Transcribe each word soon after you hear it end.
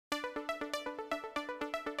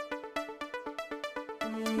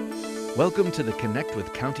Welcome to the Connect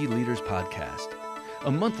with County Leaders podcast,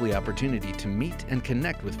 a monthly opportunity to meet and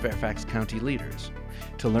connect with Fairfax County leaders,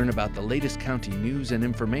 to learn about the latest county news and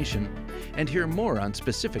information, and hear more on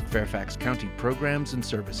specific Fairfax County programs and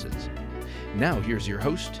services. Now here's your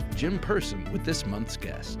host, Jim Person, with this month's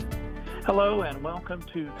guest. Hello and welcome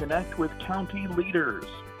to Connect with County Leaders.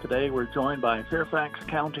 Today we're joined by Fairfax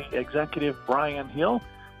County Executive Bryan Hill,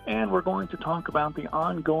 and we're going to talk about the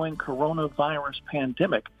ongoing coronavirus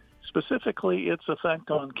pandemic, specifically its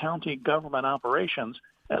effect on county government operations,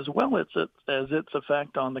 as well as its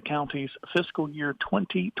effect on the county's fiscal year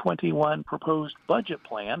 2021 proposed budget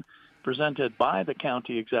plan, presented by the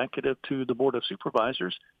county executive to the Board of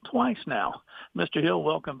Supervisors twice now. Mr. Hill,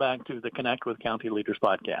 welcome back to the Connect with County Leaders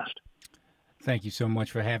podcast. Thank you so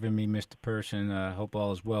much for having me, Mr. Person. I hope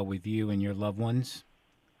all is well with you and your loved ones.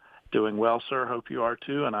 Doing well, sir. Hope you are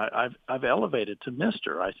too. And I've elevated to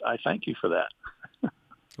Mr. I thank you for that.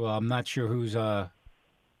 Well, I'm not sure who's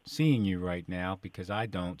seeing you right now, because I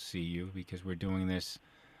don't see you, because we're doing this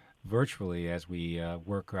virtually as we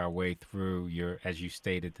work our way through as you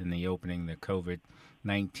stated in the opening, the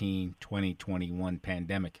COVID-19 2021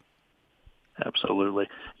 pandemic. Absolutely.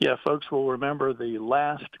 Yeah, folks will remember the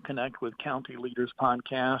last Connect with County Leaders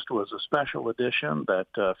podcast was a special edition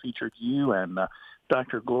that featured you and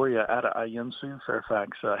Dr. Gloria Ada-Ayensu,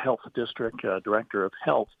 Fairfax Health District Director of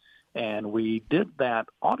Health. And we did that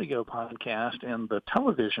audio podcast in the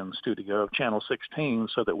television studio of Channel 16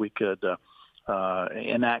 so that we could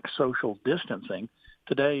enact social distancing.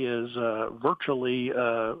 Today is virtually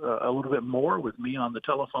a little bit more with me on the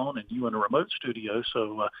telephone and you in a remote studio,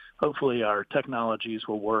 so hopefully our technologies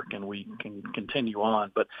will work and we can continue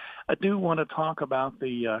on. But I do want to talk about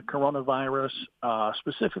the coronavirus,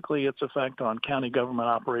 specifically its effect on county government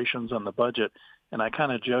operations and the budget. And I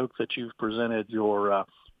kind of joke that you've presented your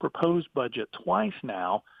proposed budget twice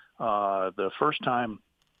now, the first time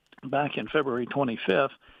back in February 25th,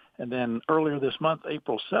 and then earlier this month,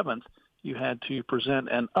 April 7th, you had to present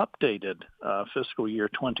an updated fiscal year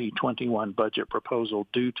 2021 budget proposal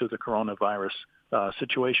due to the coronavirus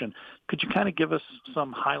situation. Could you kind of give us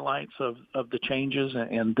some highlights of the changes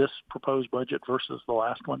in this proposed budget versus the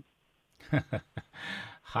last one?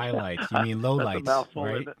 Highlights? You mean lowlights, That's a mouthful,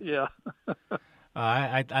 right? Isn't it? Yeah.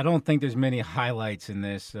 I don't think there's many highlights in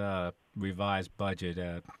this revised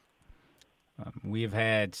budget. We've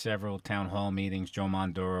had several town hall meetings. Joe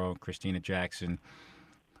Mondoro, Christina Jackson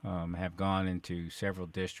have gone into several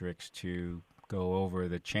districts to go over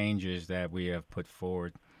the changes that we have put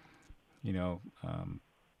forward. You know,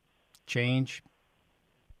 change,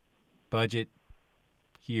 budget,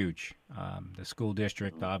 huge. The school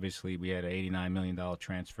district, obviously, we had an $89 million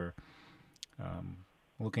transfer.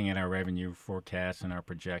 Looking at our revenue forecasts and our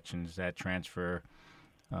projections, that transfer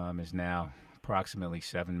is now approximately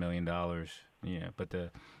 $7 million. Yeah, but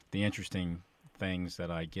the interesting things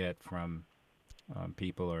that I get from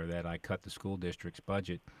people are that I cut the school district's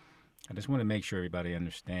budget. I just want to make sure everybody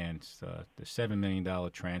understands the $7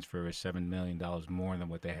 million transfer is $7 million more than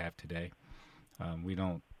what they have today. We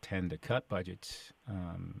don't tend to cut budgets,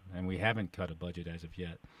 and we haven't cut a budget as of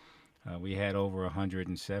yet. We had over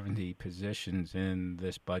 170 positions in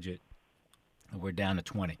this budget. We're down to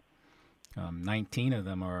 20. 19 of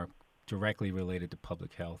them are directly related to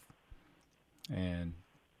public health, and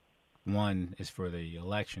one is for the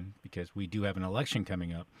election, because we do have an election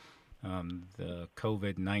coming up. The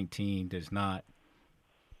COVID-19 does not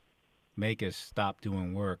make us stop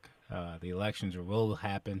doing work. The elections will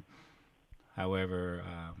happen. However,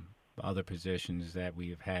 other positions that we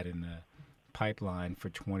have had in the pipeline for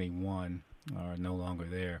 21 are no longer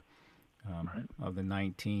there. Right. Of the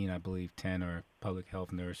 19, I believe 10 are public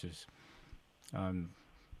health nurses.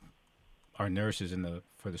 Are nurses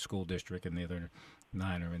for the school district, and the other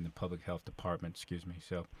 9 are in the public health department. Excuse me.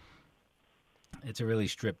 So it's a really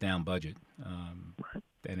stripped down budget, right.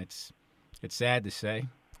 And it's sad to say.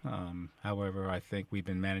 However, I think we've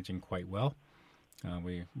been managing quite well.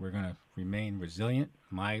 We're going to remain resilient.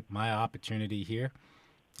 My opportunity here,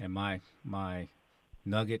 and my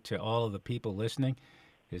nugget to all of the people listening,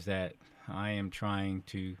 is that I am trying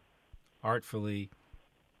to artfully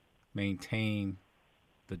maintain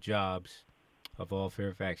the jobs of all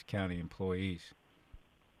Fairfax County employees.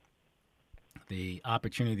 The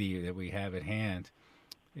opportunity that we have at hand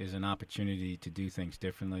is an opportunity to do things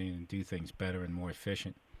differently and do things better and more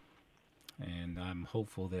efficient. And I'm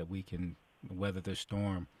hopeful that we can weather the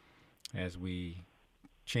storm as we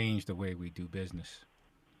change the way we do business.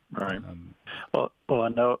 Right. Well, I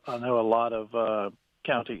know a lot of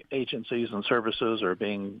county agencies and services are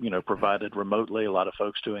being, provided remotely. A lot of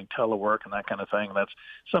folks doing telework and that kind of thing. That's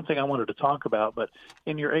something I wanted to talk about. But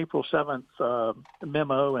in your April 7th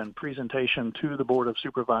memo and presentation to the Board of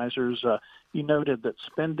Supervisors, you noted that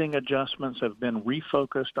spending adjustments have been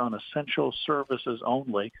refocused on essential services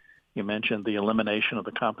only. You mentioned the elimination of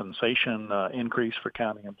the compensation increase for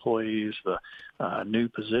county employees. The new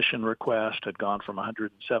position request had gone from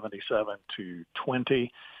 177 to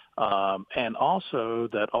 20. And also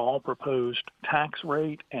that all proposed tax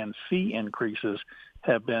rate and fee increases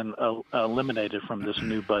have been eliminated from this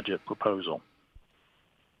new budget proposal.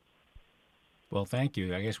 Well, thank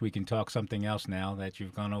you. I guess we can talk something else now that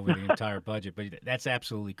you've gone over the entire budget, but that's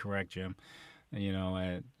absolutely correct, Jim.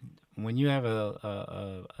 When you have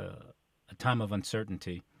a time of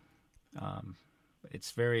uncertainty,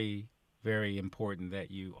 it's very, very important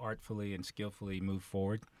that you artfully and skillfully move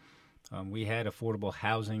forward. We had affordable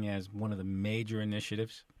housing as one of the major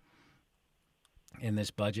initiatives in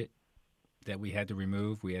this budget that we had to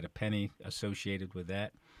remove. We had a penny associated with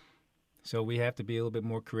that. So we have to be a little bit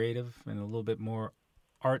more creative and a little bit more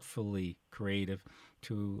artfully creative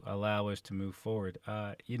to allow us to move forward.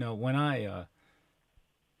 When I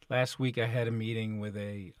last week I had a meeting with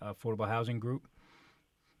a affordable housing group.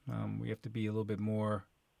 We have to be a little bit more.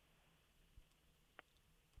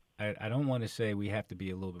 I don't want to say we have to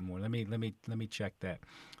be a little bit more. Let me check that.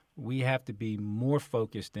 We have to be more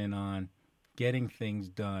focused in on getting things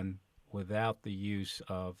done without the use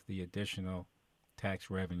of the additional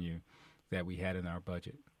tax revenue that we had in our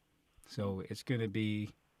budget. So it's going to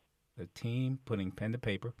be the team putting pen to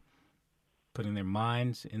paper, putting their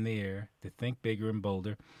minds in the air to think bigger and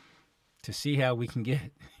bolder, to see how we can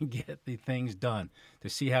get the things done, to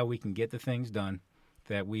see how we can get the things done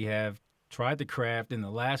that we have tried to craft in the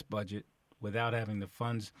last budget without having the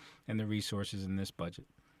funds and the resources in this budget.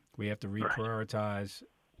 We have to reprioritize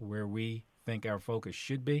where we think our focus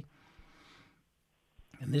should be.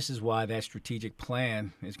 And this is why that strategic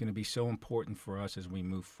plan is going to be so important for us as we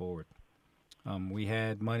move forward. We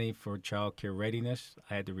had money for child care readiness.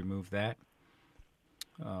 I had to remove that.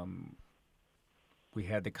 We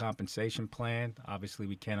had the compensation plan. Obviously,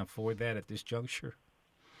 we can't afford that at this juncture.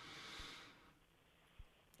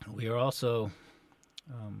 We are also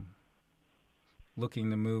looking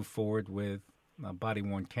to move forward with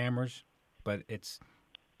body-worn cameras, but it's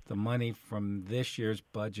the money from this year's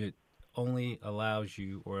budget only allows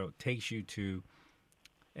you or takes you to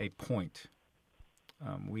a point.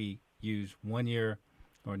 We use 1 year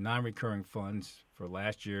or non-recurring funds for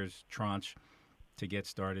last year's tranche to get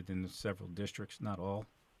started in several districts, not all.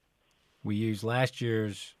 We use last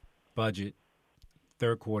year's budget,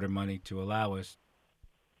 third quarter money, to allow us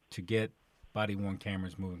to get body-worn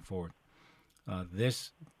cameras moving forward.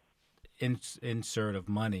 This insert of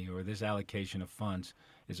money or this allocation of funds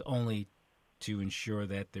is only to ensure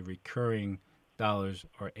that the recurring dollars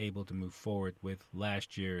are able to move forward with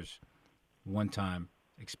last year's one-time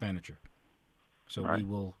expenditure. So we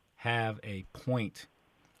will have a point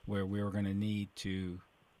where we're going to need to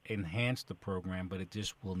enhance the program, but it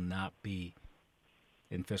just will not be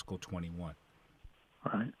in fiscal 21.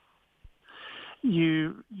 Right.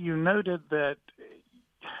 You noted that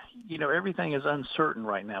everything is uncertain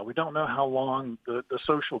right now. We don't know how long the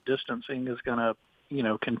social distancing is going to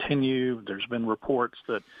continue. There's been reports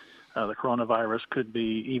that the coronavirus could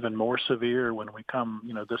be even more severe when we come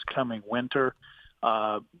this coming winter.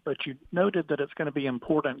 But you noted that it's going to be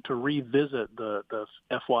important to revisit the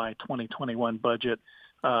FY2021 budget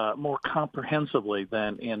more comprehensively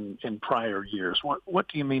than in prior years. What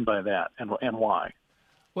do you mean by that, and why?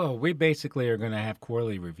 Well, we basically are going to have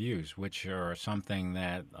quarterly reviews, which are something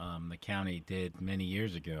that the county did many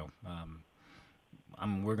years ago.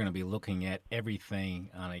 We're going to be looking at everything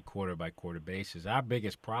on a quarter-by-quarter basis. Our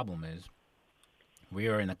biggest problem is we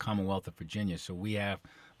are in the Commonwealth of Virginia, so we have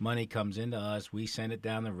money comes into us, we send it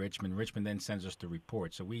down to Richmond. Richmond then sends us the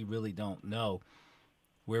report, so we really don't know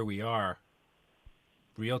where we are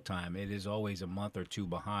real time. It is always a month or two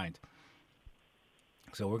behind.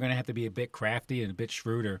 So we're going to have to be a bit crafty and a bit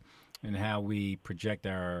shrewder in how we project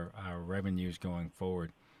our revenues going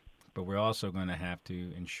forward. But we're also going to have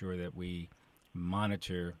to ensure that we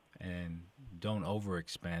monitor and don't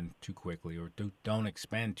overexpend too quickly or don't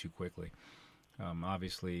expend too quickly.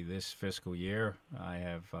 Obviously, this fiscal year, I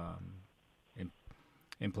have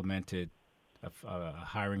implemented a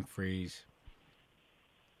hiring freeze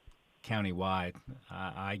countywide.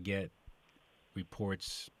 I get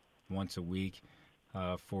reports once a week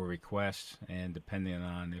for requests, and depending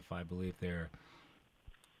on if I believe they're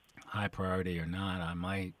high priority or not, I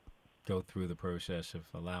might go through the process of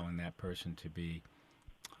allowing that person to be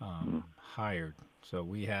hired. So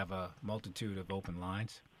we have a multitude of open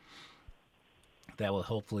lines that will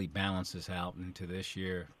hopefully balance this out into this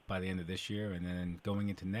year, by the end of this year. And then going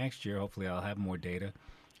into next year, hopefully I'll have more data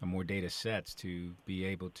and more data sets to be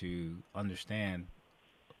able to understand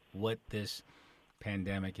what this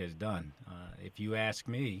pandemic has done. If you ask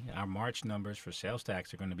me, our March numbers for sales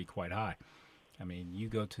tax are going to be quite high. I mean, you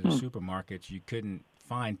go to the supermarkets, you couldn't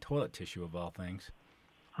find toilet tissue of all things.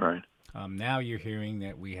 Right. Now you're hearing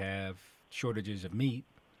that we have shortages of meat.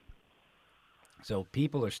 So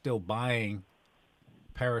people are still buying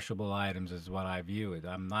perishable items is what I view it.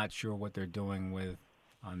 I'm not sure what they're doing with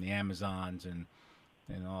on the Amazons and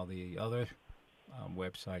all the other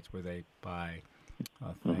websites where they buy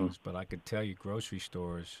things, but I could tell you grocery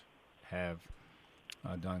stores have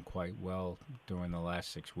done quite well during the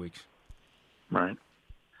last 6 weeks. Right.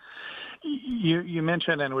 You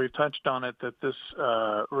mentioned, and we've touched on it, that this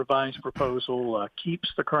revised proposal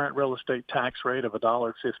keeps the current real estate tax rate of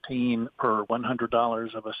 $1.15 per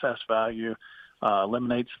 $100 of assessed value,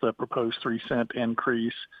 eliminates the proposed 3-cent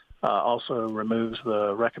increase, also removes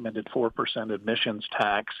the recommended 4% admissions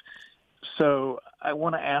tax. So I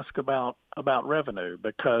want to ask about revenue,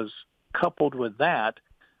 because coupled with that,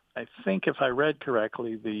 I think if I read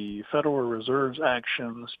correctly, the Federal Reserve's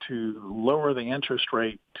actions to lower the interest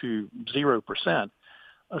rate to 0%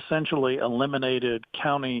 essentially eliminated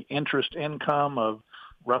county interest income of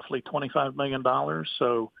roughly $25 million.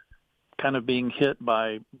 So kind of being hit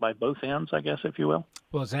by both ends, I guess, if you will.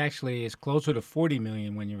 Well, it's closer to $40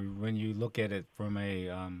 million when you look at it from a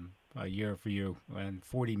year for year, and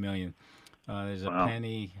 $40 million. There's a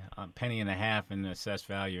penny and a half in assessed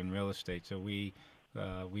value in real estate. So we've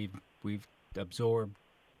absorbed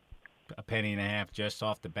a penny and a half just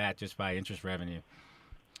off the bat, just by interest revenue.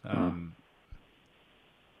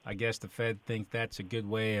 I guess the Fed thinks that's a good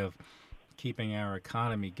way of keeping our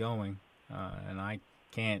economy going, and I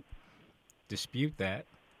can't dispute that,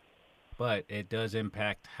 but it does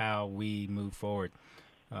impact how we move forward.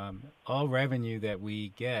 All revenue that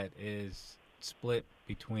we get is split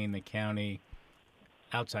between the county,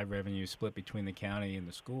 outside revenue is split between the county and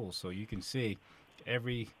the schools. So you can see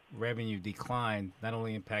every revenue decline not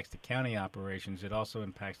only impacts the county operations, it also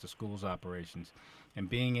impacts the schools operations. And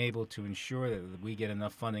being able to ensure that we get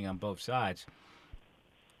enough funding on both sides,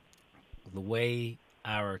 the way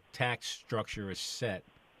our tax structure is set,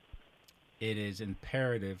 it is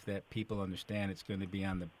imperative that people understand it's going to be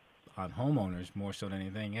on homeowners more so than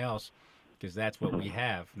anything else, because that's what we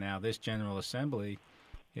have. Now, this General Assembly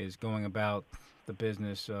is going about the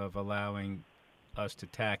business of allowing us to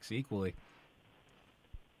tax equally.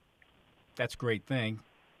 That's a great thing,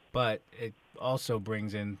 but it also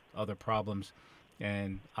brings in other problems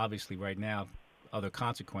and obviously right now other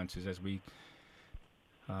consequences as we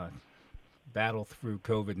battle through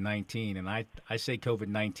COVID-19. And I say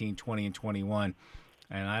COVID-19 20 and 21,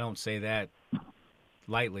 and I don't say that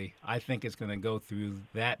lightly. I think it's going to go through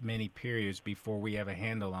that many periods before we have a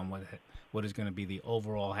handle on what is going to be the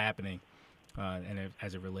overall happening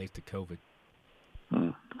as it relates to COVID.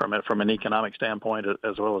 From an economic standpoint,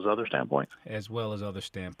 as well as other standpoints? As well as other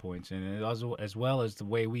standpoints, and also, as well as the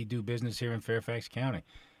way we do business here in Fairfax County.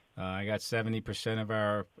 I got 70% of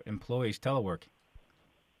our employees telework.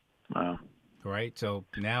 Wow. Right? So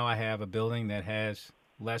now I have a building that has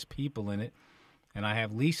less people in it, and I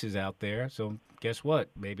have leases out there. So guess what?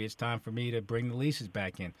 Maybe it's time for me to bring the leases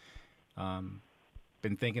back in.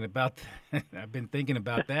 Been thinking about I've been thinking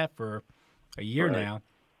about that for a year now.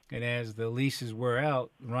 And as the leases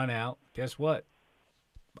run out, guess what?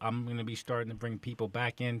 I'm going to be starting to bring people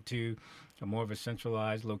back into a more of a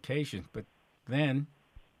centralized location. But then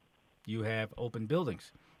you have open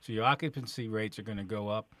buildings. So your occupancy rates are going to go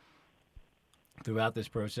up throughout this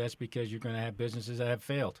process because you're going to have businesses that have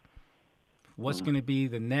failed. What's going to be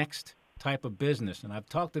the next type of business? And I've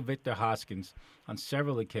talked to Victor Hoskins on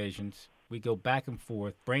several occasions. We go back and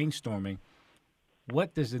forth brainstorming.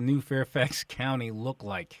 What does the new Fairfax County look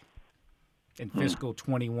like in fiscal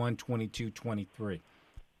 21, 22, 23?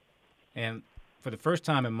 And for the first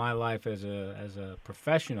time in my life as a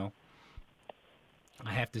professional,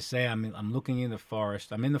 I have to say I'm looking in the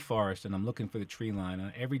forest. I'm in the forest and I'm looking for the tree line.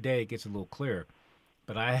 And every day it gets a little clearer,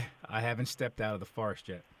 but I haven't stepped out of the forest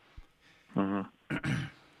yet. And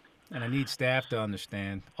I need staff to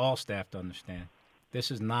understand, all staff to understand,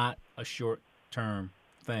 this is not a short-term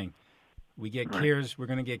thing. We get CARES. We're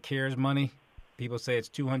going to get CARES money. People say it's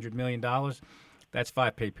 $200 million. That's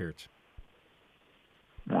 5 pay periods.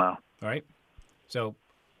 Wow. All right? So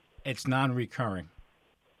it's non-recurring.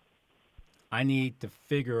 I need to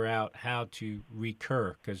figure out how to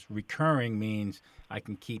recur, because recurring means I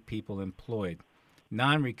can keep people employed.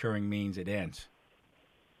 Non-recurring means it ends.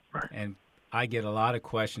 Right. And I get a lot of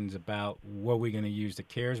questions about what we're going to use the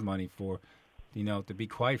CARES money for. To be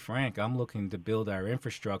quite frank, I'm looking to build our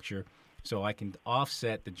infrastructure so I can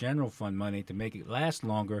offset the general fund money to make it last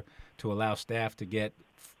longer, to allow staff to get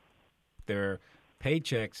their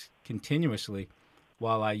paychecks continuously,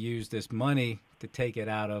 while I use this money to take it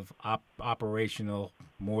out of operational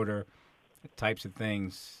mortar types of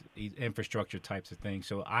things, infrastructure types of things.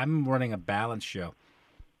 So I'm running a balance show,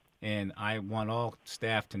 and I want all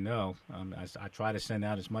staff to know. I try to send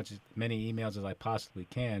out as many emails as I possibly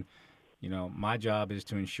can. My job is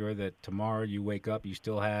to ensure that tomorrow you wake up, you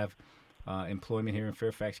still have employment here in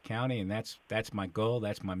Fairfax County, and that's my goal.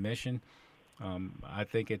 That's my mission. I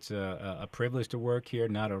think it's a privilege to work here,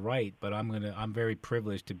 not a right, but I'm very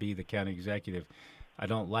privileged to be the county executive. I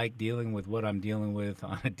don't like dealing with what I'm dealing with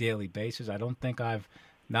on a daily basis. I don't think I've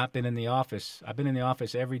not been in the office. I've been in the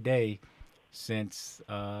office every day since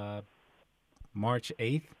March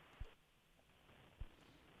 8th.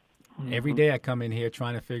 Mm-hmm. Every day I come in here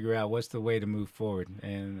trying to figure out what's the way to move forward.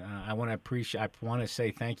 And I want to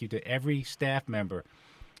say thank you to every staff member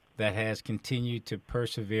that has continued to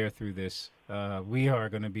persevere through this. We are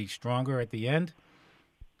going to be stronger at the end.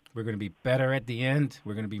 We're going to be better at the end.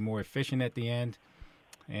 We're going to be more efficient at the end.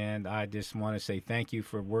 And I just want to say thank you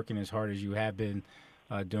for working as hard as you have been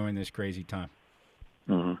during this crazy time.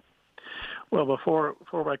 Mm-hmm. Well, before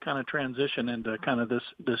I kind of transition into kind of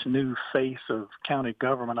this new face of county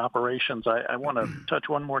government operations, I want to touch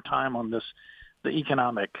one more time on the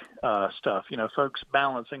economic stuff. Folks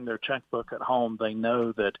balancing their checkbook at home, they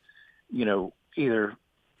know that, either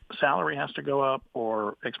salary has to go up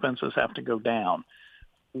or expenses have to go down.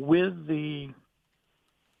 With the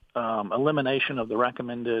elimination of the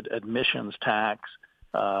recommended admissions tax,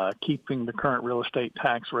 keeping the current real estate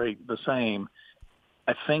tax rate the same,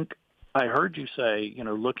 I think I heard you say,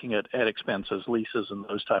 looking at expenses, leases, and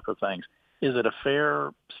those type of things. Is it a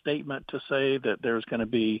fair statement to say that there's going to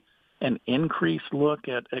be an increased look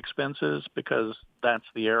at expenses because that's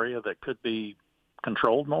the area that could be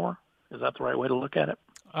controlled more? Is that the right way to look at it?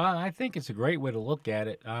 I think it's a great way to look at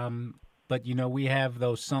it. But, we have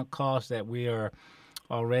those sunk costs that we are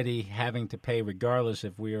already having to pay regardless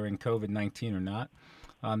if we are in COVID-19 or not.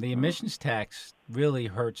 The emissions tax really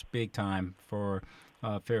hurts big time for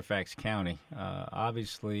Fairfax County.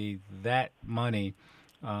 Obviously, that money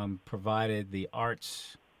provided the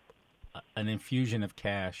arts an infusion of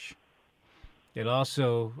cash. It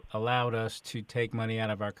also allowed us to take money out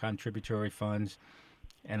of our contributory funds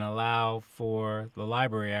and allow for the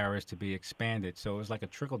library hours to be expanded. So it was like a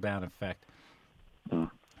trickle-down effect.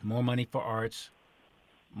 More money for arts,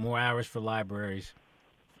 more hours for libraries,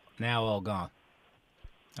 now all gone.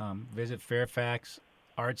 Visit Fairfax,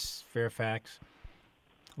 Arts Fairfax,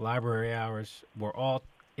 library hours were all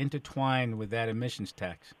intertwined with that admissions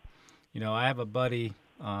tax. I have a buddy,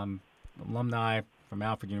 alumni from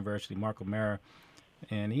Alfred University, Mark O'Mara,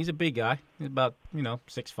 and he's a big guy. He's about,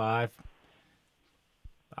 6'5".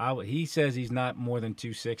 He says he's not more than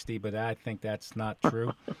 260, but I think that's not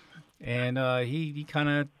true. And he kind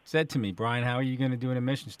of said to me, Brian, how are you going to do an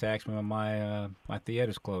admissions tax when my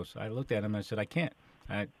theater's closed? I looked at him and I said, I can't.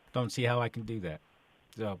 I don't see how I can do that.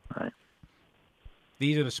 So right.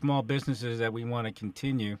 These are the small businesses that we want to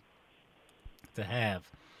continue to have,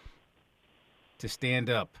 to stand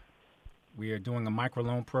up. We are doing a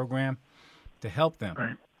microloan program to help them.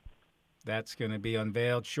 Right. That's going to be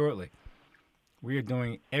unveiled shortly. We are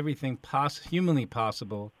doing everything humanly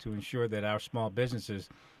possible to ensure that our small businesses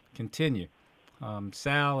continue.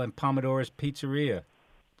 Sal and Pomodore's Pizzeria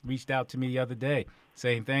reached out to me the other day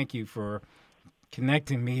saying thank you for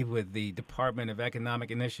connecting me with the Department of Economic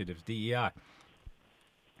Initiatives, DEI.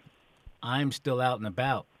 I'm still out and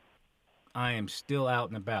about. I am still out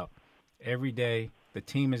and about every day. The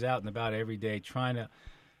team is out and about every day trying to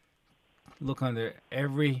look under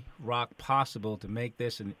every rock possible to make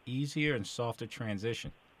this an easier and softer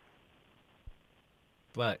transition.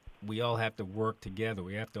 But we all have to work together.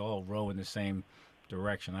 We have to all row in the same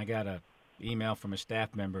direction. I got an email from a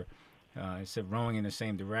staff member. It said rowing in the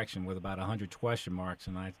same direction with about 100 question marks.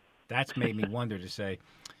 And that's made me wonder to say,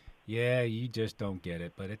 yeah, you just don't get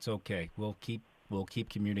it, but it's okay. We'll keep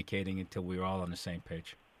communicating until we're all on the same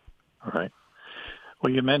page. All right.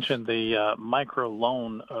 Well, you mentioned the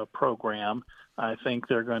microloan program. I think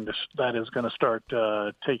that is going to start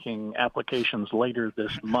taking applications later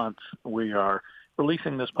this month. We are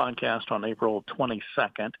releasing this podcast on April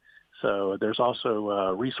 22nd. So there's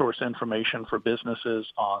also resource information for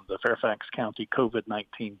businesses on the Fairfax County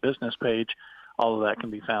COVID-19 business page. All of that can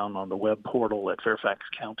be found on the web portal at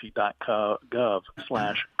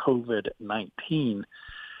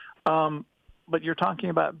fairfaxcounty.gov/COVID-19. But you're talking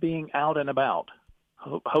about being out and about.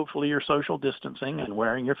 Hopefully you're social distancing and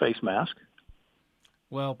wearing your face mask.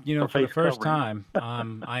 Well, for the first time,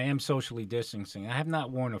 I am socially distancing. I have not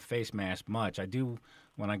worn a face mask much. I do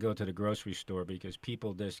when I go to the grocery store because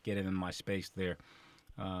people just get in my space there.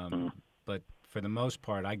 But for the most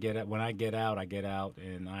part, when I get out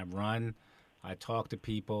and I run. I talk to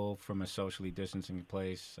people from a socially distancing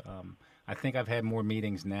place. I think I've had more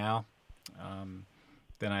meetings now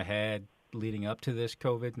than I had leading up to this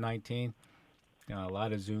COVID-19. A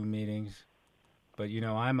lot of Zoom meetings. But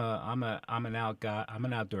I'm an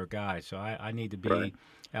outdoor guy, so I need to be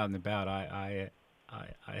out and about. I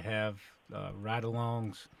have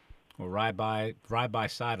ride-alongs or ride-by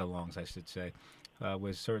side-alongs, I should say,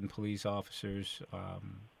 with certain police officers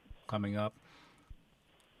coming up.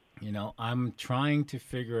 I'm trying to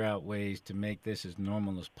figure out ways to make this as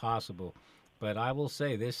normal as possible, but I will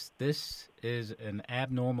say this is an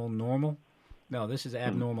abnormal normal. No, this is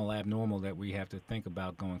abnormal that we have to think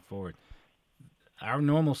about going forward. Our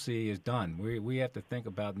normalcy is done. We have to think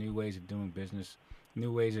about new ways of doing business,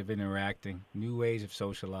 new ways of interacting, new ways of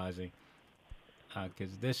socializing,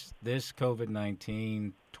 because this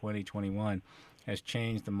COVID-19 2021 has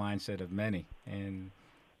changed the mindset of many, and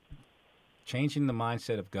changing the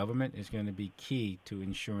mindset of government is going to be key to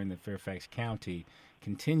ensuring that Fairfax County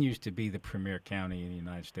continues to be the premier county in the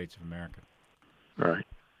United States of America. Right.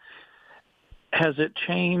 Has it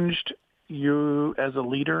changed you as a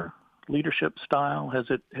leadership style? Has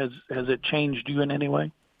it changed you in any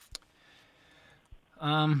way?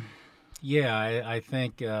 Yeah, I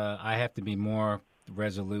think I have to be more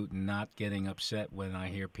resolute and not getting upset when I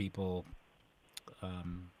hear people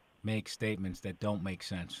make statements that don't make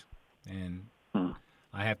sense. And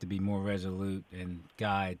I have to be more resolute and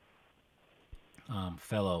guide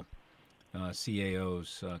fellow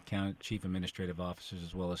CAOs, chief administrative officers,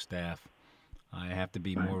 as well as staff. I have to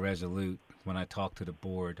be more resolute when I talk to the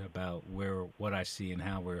board about what I see and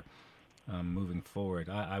how we're moving forward.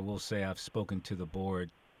 I will say I've spoken to the board,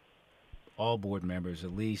 all board members,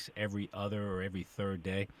 at least every other or every third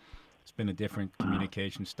day. It's been a different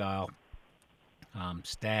communication style.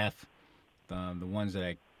 Staff, the ones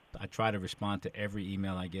that I try to respond to every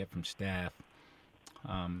email I get from staff.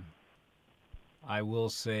 I will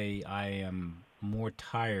say I am more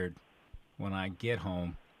tired when I get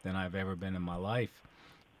home than I've ever been in my life.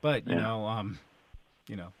 But I'm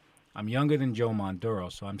younger than Joe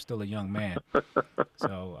Monduro, so I'm still a young man.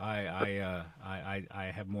 So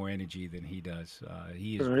I have more energy than he does.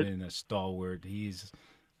 He has been a stalwart. He's,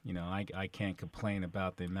 I can't complain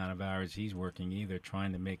about the amount of hours he's working either,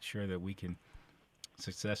 trying to make sure that we can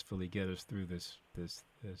successfully get us through this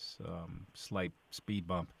slight speed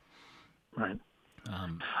bump. Right.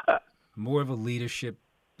 More of a leadership,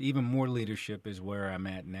 even more leadership is where I'm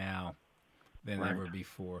at now than ever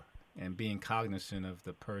before, and being cognizant of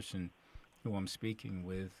the person who I'm speaking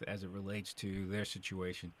with as it relates to their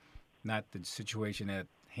situation, not the situation at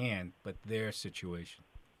hand, but their situation,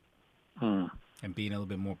 and being a little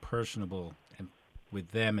bit more personable and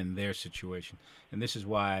with them and their situation. And this is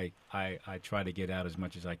why I try to get out as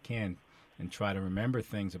much as I can and try to remember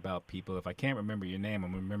things about people. If I can't remember your name,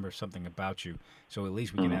 I'm going to remember something about you, so at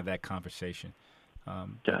least we can have that conversation.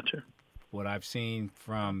 Gotcha. What I've seen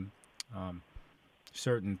from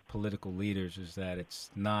certain political leaders is that it's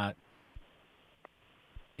not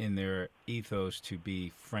in their ethos to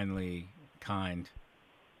be friendly, kind.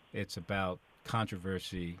 It's about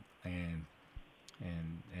controversy and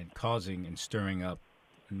causing and stirring up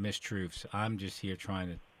mistruths. I'm just here trying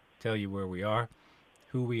to tell you where we are,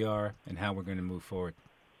 who we are, and how we're going to move forward.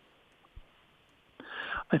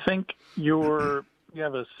 I think you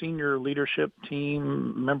have a senior leadership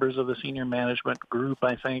team, members of the senior management group.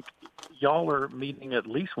 I think y'all are meeting at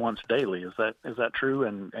least once daily. Is that true?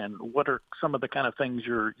 And what are some of the kind of things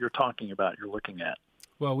you're talking about, you're looking at?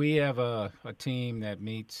 Well, we have a team that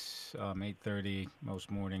meets 8:30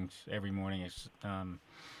 most mornings. Every morning, it's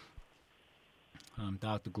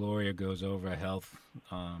Dr. Gloria goes over health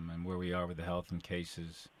and where we are with the health and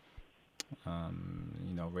cases.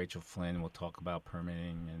 Rachel Flynn will talk about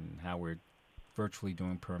permitting and how we're virtually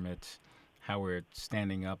doing permits, how we're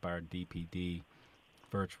standing up our DPD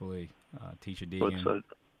virtually. Tisha Deegan.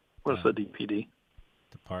 What's the DPD?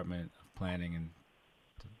 Department of Planning and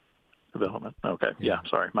Development. Okay. Yeah.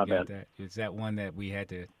 Sorry. My bad. Is that one that we had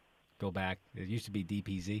to go back? It used to be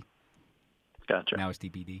DPZ. Gotcha. Now it's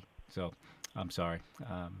DPD. So I'm sorry.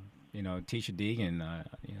 Tisha Deegan,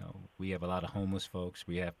 we have a lot of homeless folks.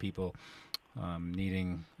 We have people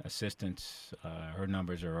needing assistance. Her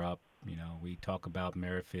numbers are up. We talk about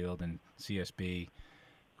Merrifield and CSB,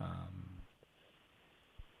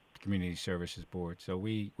 Community Services Board. So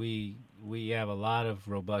we have a lot of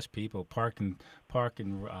robust people. Park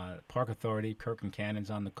Authority, Kirk and Cannon's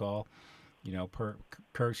on the call.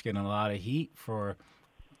 Kirk's getting a lot of heat for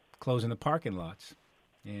closing the parking lots,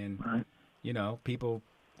 and Right. people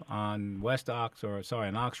on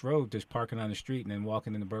on Ox Road just parking on the street and then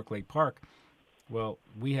walking into Berkeley Park. Well,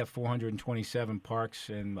 we have 427 parks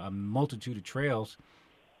and a multitude of trails.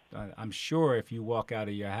 I'm sure if you walk out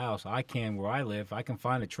of your house, where I live, I can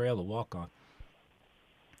find a trail to walk on.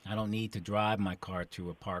 I don't need to drive my car to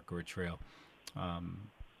a park or a trail.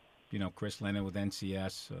 Chris Lennon with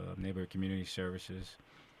NCS, Neighborhood Community Services,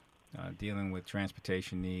 dealing with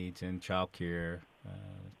transportation needs and child care.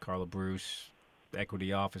 Carla Bruce, Chief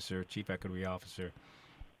Equity Officer.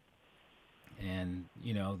 And,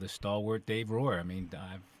 the stalwart Dave Rohr. I mean,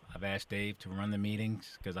 I've asked Dave to run the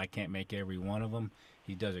meetings because I can't make every one of them.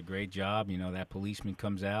 He does a great job. That policeman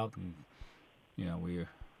comes out and,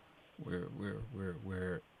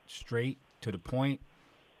 we're straight to the point.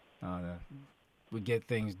 We get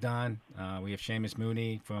things done. We have Seamus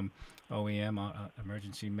Mooney from OEM,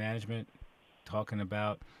 Emergency Management, talking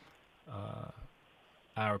about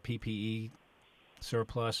our PPE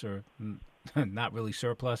surplus, or not really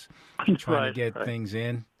surplus, trying to get things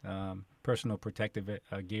in, personal protective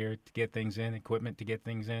gear to get things in, equipment to get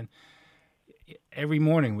things in. Every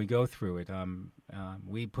morning we go through it.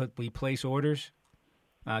 We place orders.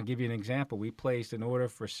 I'll give you an example. We placed an order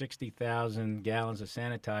for 60,000 gallons of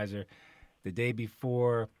sanitizer. The day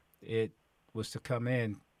before it was to come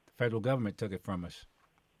in, the federal government took it from us.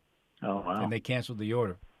 Oh, wow. And they canceled the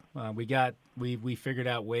order. We figured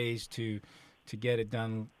out ways to get it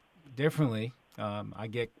done differently. I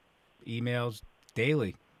get emails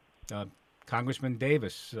daily. Congressman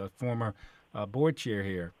Davis, former board chair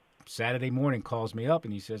here, Saturday morning calls me up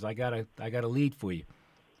and he says, I got a lead for you.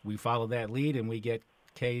 We follow that lead and we get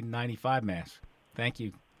K95 masks. Thank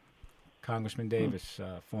you, Congressman Davis,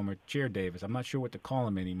 former Chair Davis. I'm not sure what to call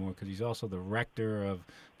him anymore because he's also the rector of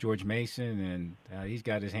George Mason, and he's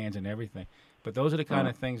got his hands in everything. But those are the kind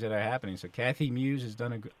of things that are happening. So Kathy Muse has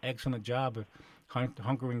done an excellent job of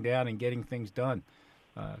hunkering down and getting things done.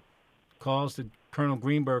 Calls to Colonel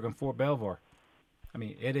Greenberg in Fort Belvoir. I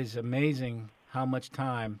mean, it is amazing how much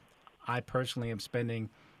time I personally am spending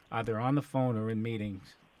either on the phone or in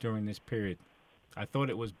meetings during this period. I thought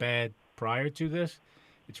it was bad prior to this.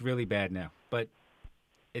 It's really bad now. But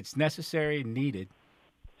it's necessary and needed,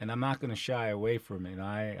 and I'm not going to shy away from it.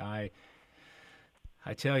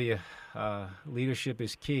 I tell you, leadership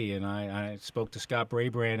is key, and I spoke to Scott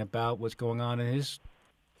Brabrand about what's going on in his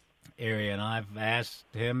area, and I've asked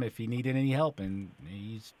him if he needed any help, and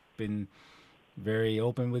he's been very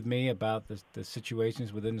open with me about the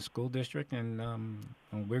situations within the school district, and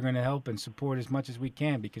we're going to help and support as much as we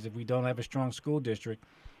can, because if we don't have a strong school district,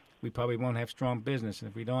 we probably won't have strong business. And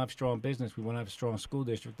if we don't have strong business, we won't have a strong school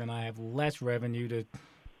district, then I have less revenue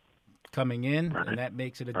coming in, and that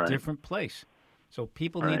makes it a different place. So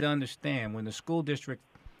people need to understand, when the school district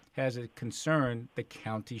has a concern, the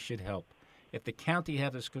county should help. If the county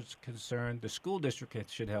has a concern, the school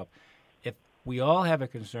district should help. If we all have a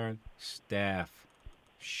concern, staff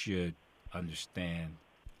should understand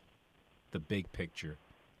the big picture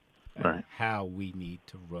and how we need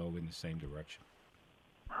to row in the same direction.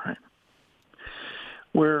 All right.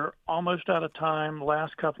 We're almost out of time.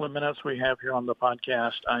 Last couple of minutes we have here on the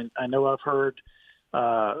podcast. I know I've heard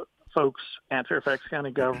folks at Fairfax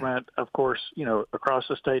County government, of course, across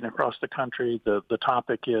the state and across the country, the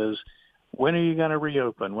topic is, when are you going to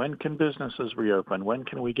reopen? When can businesses reopen? When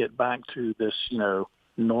can we get back to this,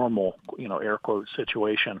 normal, air quote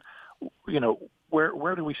situation?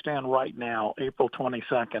 Where do we stand right now, April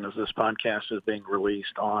 22nd, as this podcast is being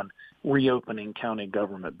released, on reopening county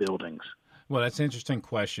government buildings? Well, that's an interesting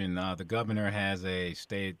question. The governor has a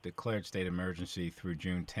declared state emergency through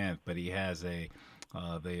June 10th, but he has the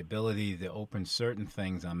ability to open certain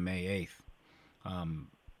things on May 8th.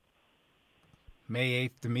 May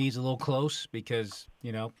 8th to me is a little close because,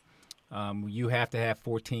 you have to have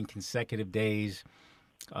 14 consecutive days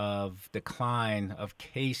of decline of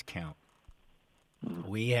case count.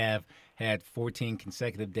 We have had 14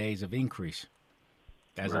 consecutive days of increase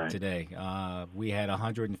as of today. We had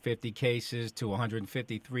 150 cases to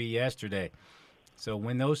 153 yesterday. So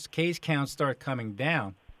when those case counts start coming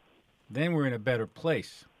down, then we're in a better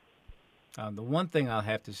place. The one thing I'll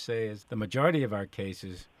have to say is the majority of our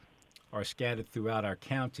cases are scattered throughout our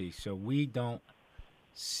county, so we don't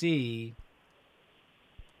see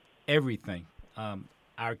everything.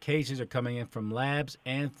 our cases are coming in from labs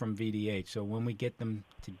and from VDH. So when we get them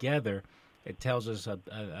together, it tells us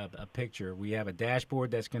a picture. We have a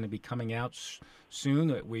dashboard that's going to be coming out soon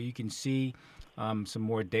where you can see some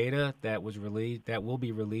more data that will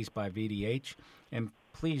be released by VDH. And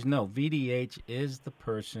please know, VDH is the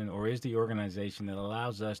person or is the organization that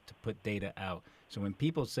allows us to put data out. So when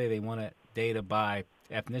people say they want data by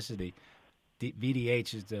ethnicity,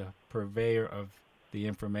 VDH is the purveyor of the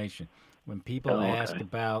information. When people ask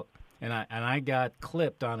about, and I got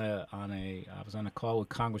clipped I was on a call with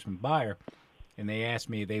Congressman Beyer, and they asked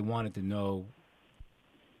me, they wanted to know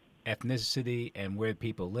ethnicity and where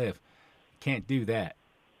people live. Can't do that.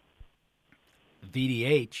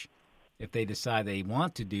 VDH, if they decide they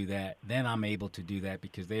want to do that, then I'm able to do that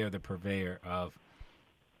because they are the purveyor of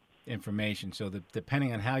information. So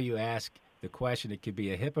depending on how you ask the question, it could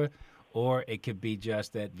be a HIPAA, or it could be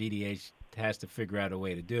just that VDH has to figure out a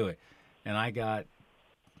way to do it. And I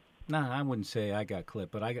wouldn't say I got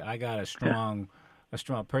clipped, but I got a strong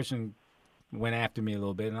person went after me a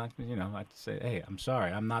little bit, and I'd say, hey, I'm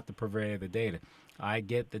sorry, I'm not the purveyor of the data. I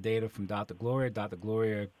get the data from Dr. Gloria. Dr.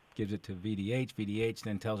 Gloria gives it to VDH. VDH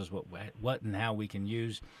then tells us what and how we can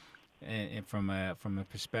use, and from a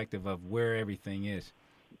perspective of where everything is.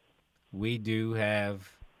 We do have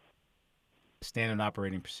standard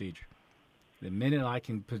operating procedure. The minute I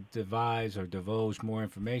can devise or divulge more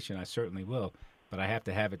information, I certainly will, but I have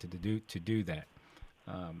to have it to do that.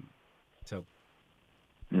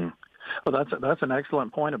 Well, that's an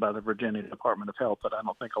excellent point about the Virginia Department of Health that I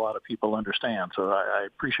don't think a lot of people understand. So I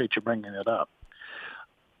appreciate you bringing it up.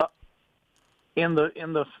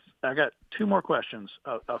 I got two more questions.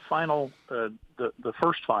 A final, the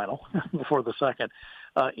first final before the second.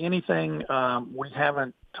 Anything we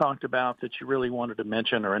haven't talked about that you really wanted to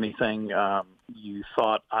mention, or anything you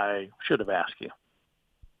thought I should have asked you?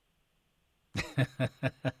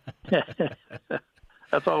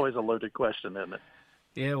 That's always a loaded question, isn't it?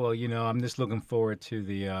 Yeah, well, I'm just looking forward to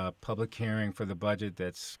the public hearing for the budget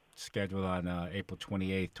that's scheduled on April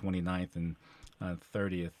 28th, 29th, and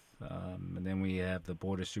 30th. And then we have the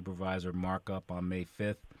Board of Supervisor markup on May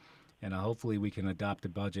 5th, and hopefully we can adopt the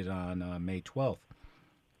budget on May 12th.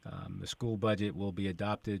 The school budget will be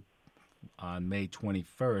adopted on May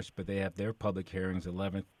 21st, but they have their public hearings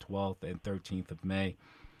 11th, 12th, and 13th of May.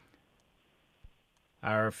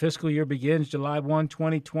 Our fiscal year begins July 1,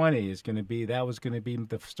 2020. That was going to be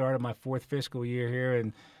the start of my fourth fiscal year here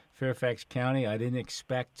in Fairfax County. I didn't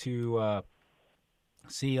expect to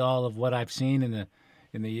see all of what I've seen in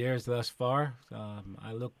the years thus far.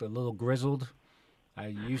 I looked a little grizzled. I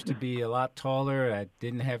used to be a lot taller. I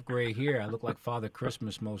didn't have gray hair. I look like Father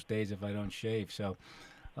Christmas most days if I don't shave. So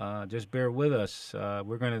just bear with us.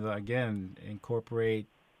 We're going to, again, incorporate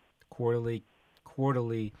quarterly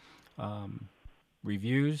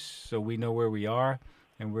reviews so we know where we are,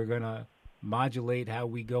 and we're going to modulate how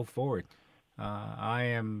we go forward. I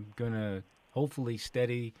am going to hopefully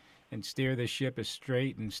steady and steer the ship as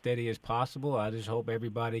straight and steady as possible. I just hope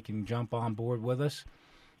everybody can jump on board with us.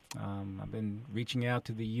 I've been reaching out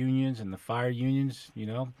to the unions and the fire unions,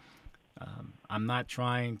 I'm not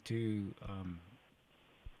trying to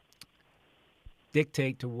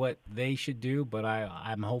dictate to what they should do, but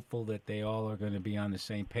I'm hopeful that they all are going to be on the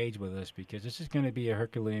same page with us, because this is going to be a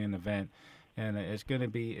Herculean event, and it's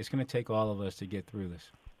going to take all of us to get through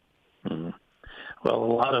this. Mm-hmm.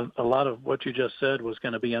 Well, a lot of what you just said was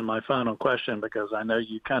going to be in my final question, because I know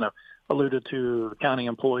you kind of alluded to county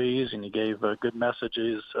employees and you gave good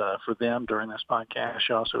messages for them during this podcast.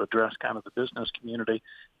 You also addressed kind of the business community.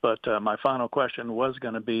 But my final question was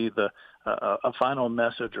going to be a final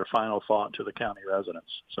message or final thought to the county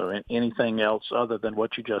residents. So anything else other than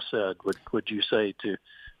what you just said would you say to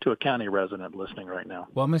a county resident listening right now?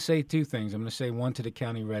 Well, I'm going to say two things. I'm going to say one to the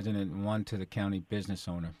county resident and one to the county business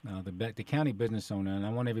owner. The county business owner, and I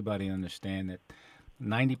want everybody to understand that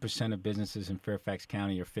 90% of businesses in Fairfax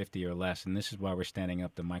County are 50 or less, and this is why we're standing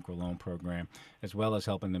up the microloan program, as well as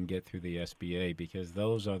helping them get through the SBA, because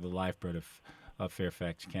those are the lifeblood of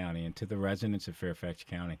Fairfax County. And to the residents of Fairfax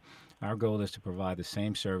County, our goal is to provide the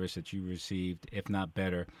same service that you received, if not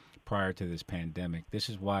better, prior to this pandemic. This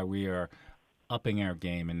is why we are upping our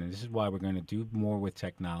game, and this is why we're going to do more with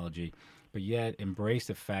technology, but yet embrace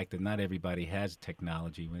the fact that not everybody has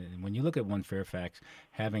technology. When you look at One Fairfax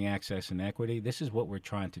having access and equity, this is what we're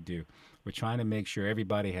trying to do. We're trying to make sure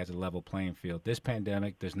everybody has a level playing field. This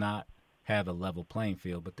pandemic does not have a level playing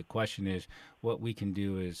field, but the question is what we can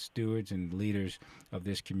do as stewards and leaders of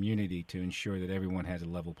this community to ensure that everyone has a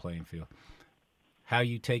level playing field. How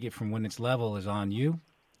you take it from when it's level is on you.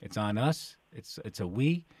 It's on us. It's a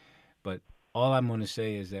we, but all I'm going to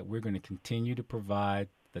say is that we're going to continue to provide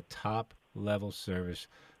the top level service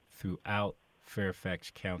throughout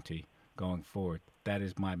Fairfax County going forward. That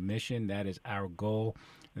is my mission. That is our goal.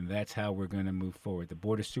 And that's how we're going to move forward. The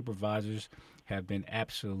Board of Supervisors have been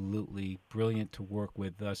absolutely brilliant to work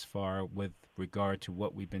with thus far with regard to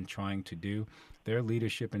what we've been trying to do. Their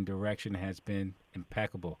leadership and direction has been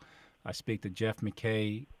impeccable. I speak to Jeff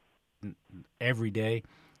McKay every day.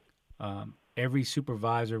 Every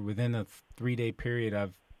supervisor within a 3-day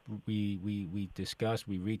period we discuss,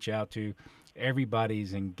 we reach out to,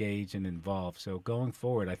 everybody's engaged and involved. So going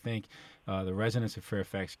forward, I think the residents of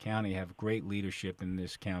Fairfax County have great leadership in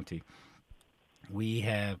this county. We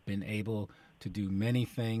have been able to do many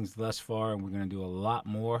things thus far, and we're going to do a lot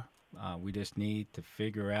more. We just need to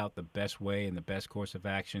figure out the best way and the best course of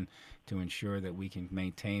action to ensure that we can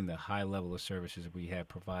maintain the high level of services we have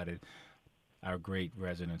provided our great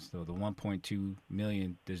residents. So the 1.2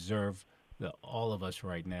 million deserve all of us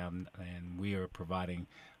right now, and we are providing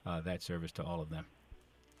that service to all of them.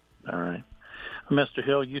 All right. Mr.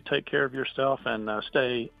 Hill, you take care of yourself and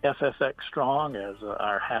stay FFX strong, as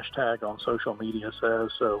our hashtag on social media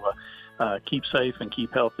says. So keep safe and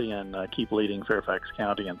keep healthy and keep leading Fairfax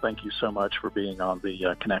County. And thank you so much for being on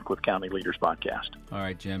the Connect with County Leaders podcast. All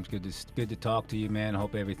right, Jim. It's good to talk to you, man. I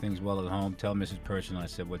hope everything's well at home. Tell Mrs. Person I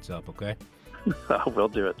said what's up, okay? We'll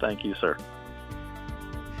do it. Thank you, sir.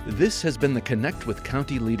 This has been the Connect with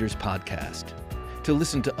County Leaders podcast. To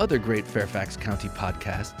listen to other great Fairfax County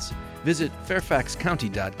podcasts, visit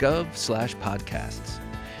fairfaxcounty.gov/podcasts.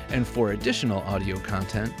 And for additional audio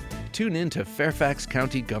content, tune in to Fairfax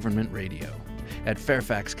County Government Radio at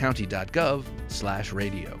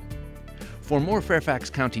fairfaxcounty.gov/radio. For more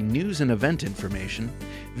Fairfax County news and event information,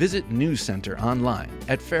 visit News Center online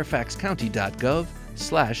at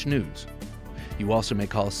fairfaxcounty.gov/news. You also may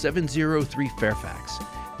call 703-FAIRFAX.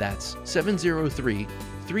 That's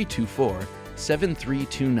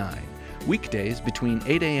 703-324-7329. Weekdays between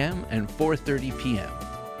 8 a.m. and 4:30 p.m.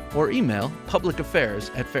 Or email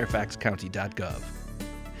publicaffairs@fairfaxcounty.gov.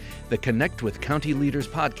 The Connect with County Leaders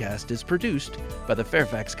podcast is produced by the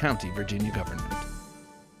Fairfax County, Virginia government.